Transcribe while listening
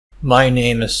My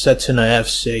name is Setsuna F.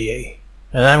 Seiei,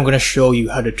 and I'm gonna show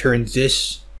you how to turn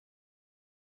this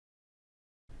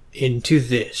into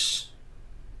this.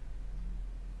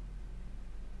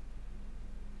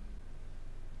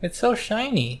 It's so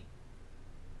shiny.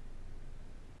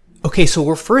 Okay, so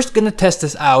we're first gonna test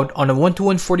this out on a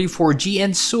 1-to-144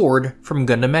 GN sword from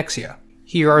Gundam Exia.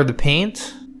 Here are the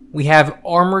paint. We have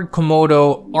Armored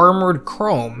Komodo Armored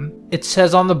Chrome. It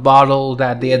says on the bottle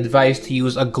that they advise to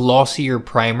use a glossier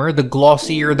primer. The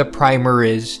glossier the primer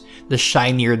is, the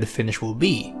shinier the finish will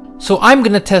be. So I'm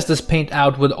gonna test this paint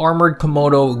out with Armored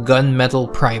Komodo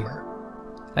Gunmetal Primer.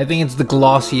 I think it's the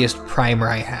glossiest primer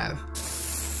I have.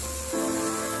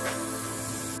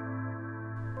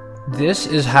 This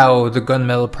is how the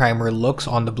gunmetal primer looks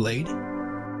on the blade.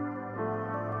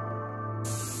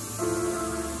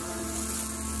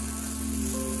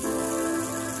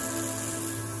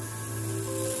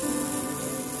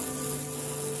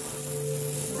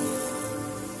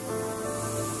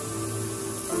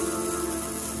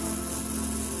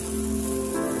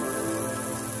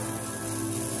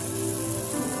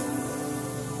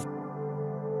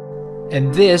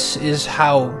 And this is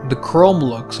how the chrome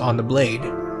looks on the blade.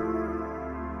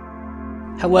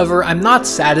 However, I'm not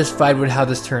satisfied with how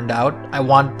this turned out. I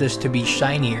want this to be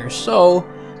shinier, so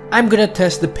I'm gonna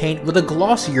test the paint with a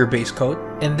glossier base coat,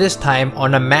 and this time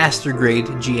on a master grade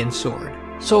GN sword.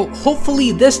 So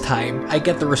hopefully this time I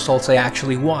get the results I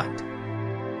actually want.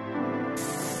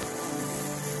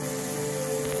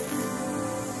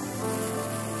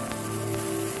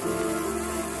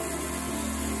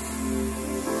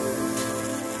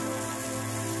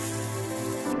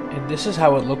 And this is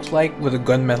how it looks like with a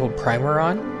gunmetal primer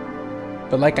on.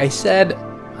 But like I said,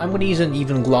 I'm going to use an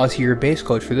even glossier base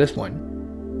coat for this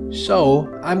one. So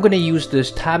I'm going to use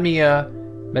this Tamiya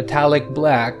metallic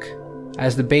black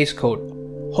as the base coat.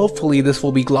 Hopefully this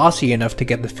will be glossy enough to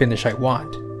get the finish I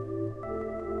want.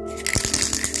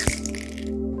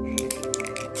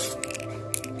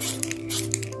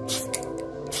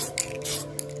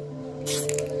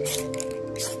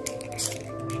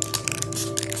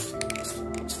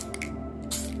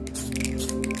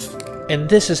 And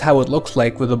this is how it looks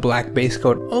like with a black base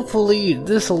coat. Hopefully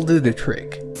this'll do the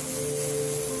trick.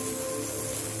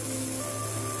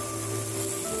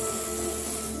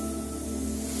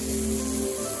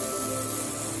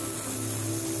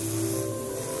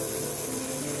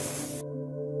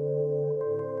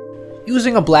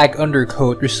 Using a black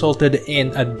undercoat resulted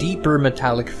in a deeper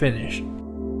metallic finish.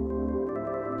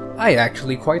 I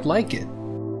actually quite like it.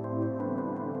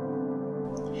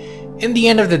 In the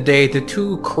end of the day, the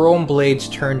two chrome blades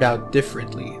turned out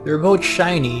differently. They're both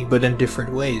shiny, but in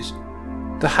different ways.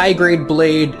 The high-grade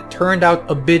blade turned out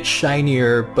a bit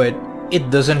shinier, but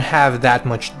it doesn't have that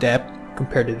much depth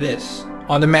compared to this.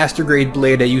 On the master grade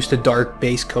blade, I used a dark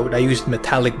base coat. I used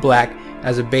metallic black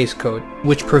as a base coat,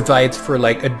 which provides for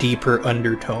like a deeper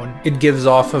undertone. It gives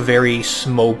off a very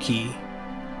smoky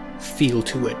feel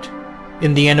to it.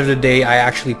 In the end of the day, I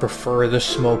actually prefer the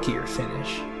smokier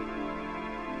finish.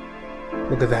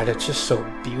 Look at that, it's just so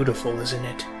beautiful, isn't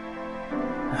it?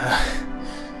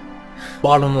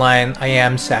 Bottom line, I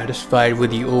am satisfied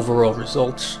with the overall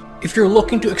results. If you're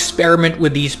looking to experiment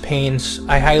with these paints,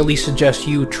 I highly suggest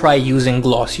you try using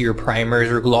glossier primers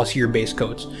or glossier base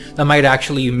coats. That might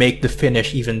actually make the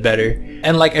finish even better.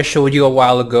 And like I showed you a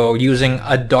while ago, using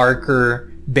a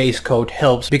darker base coat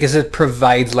helps because it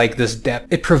provides like this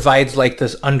depth. It provides like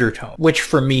this undertone, which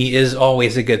for me is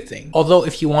always a good thing. Although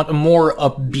if you want a more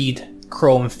upbeat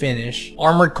chrome finish,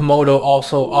 Armored Komodo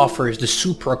also offers the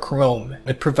Supra Chrome.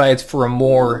 It provides for a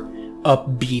more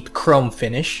upbeat chrome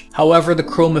finish. However, the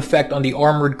chrome effect on the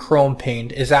Armored Chrome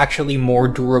paint is actually more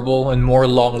durable and more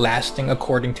long-lasting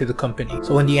according to the company.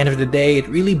 So in the end of the day, it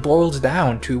really boils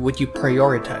down to what you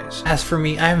prioritize. As for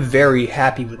me, I'm very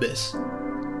happy with this.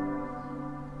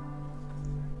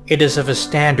 It is of a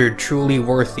standard truly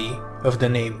worthy of the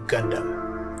name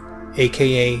Gundam,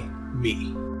 aka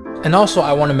me. And also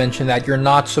I want to mention that you're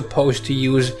not supposed to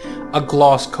use a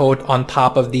gloss coat on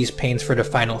top of these paints for the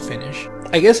final finish.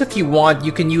 I guess if you want,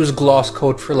 you can use gloss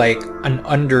coat for like an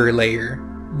under layer,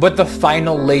 but the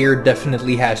final layer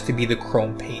definitely has to be the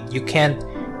chrome paint. You can't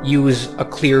use a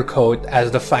clear coat as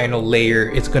the final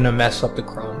layer, it's gonna mess up the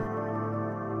chrome.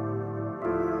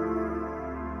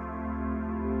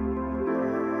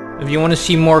 If you want to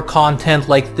see more content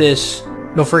like this,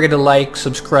 don't forget to like,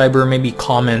 subscribe, or maybe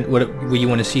comment what you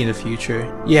want to see in the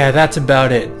future. Yeah, that's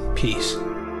about it. Peace.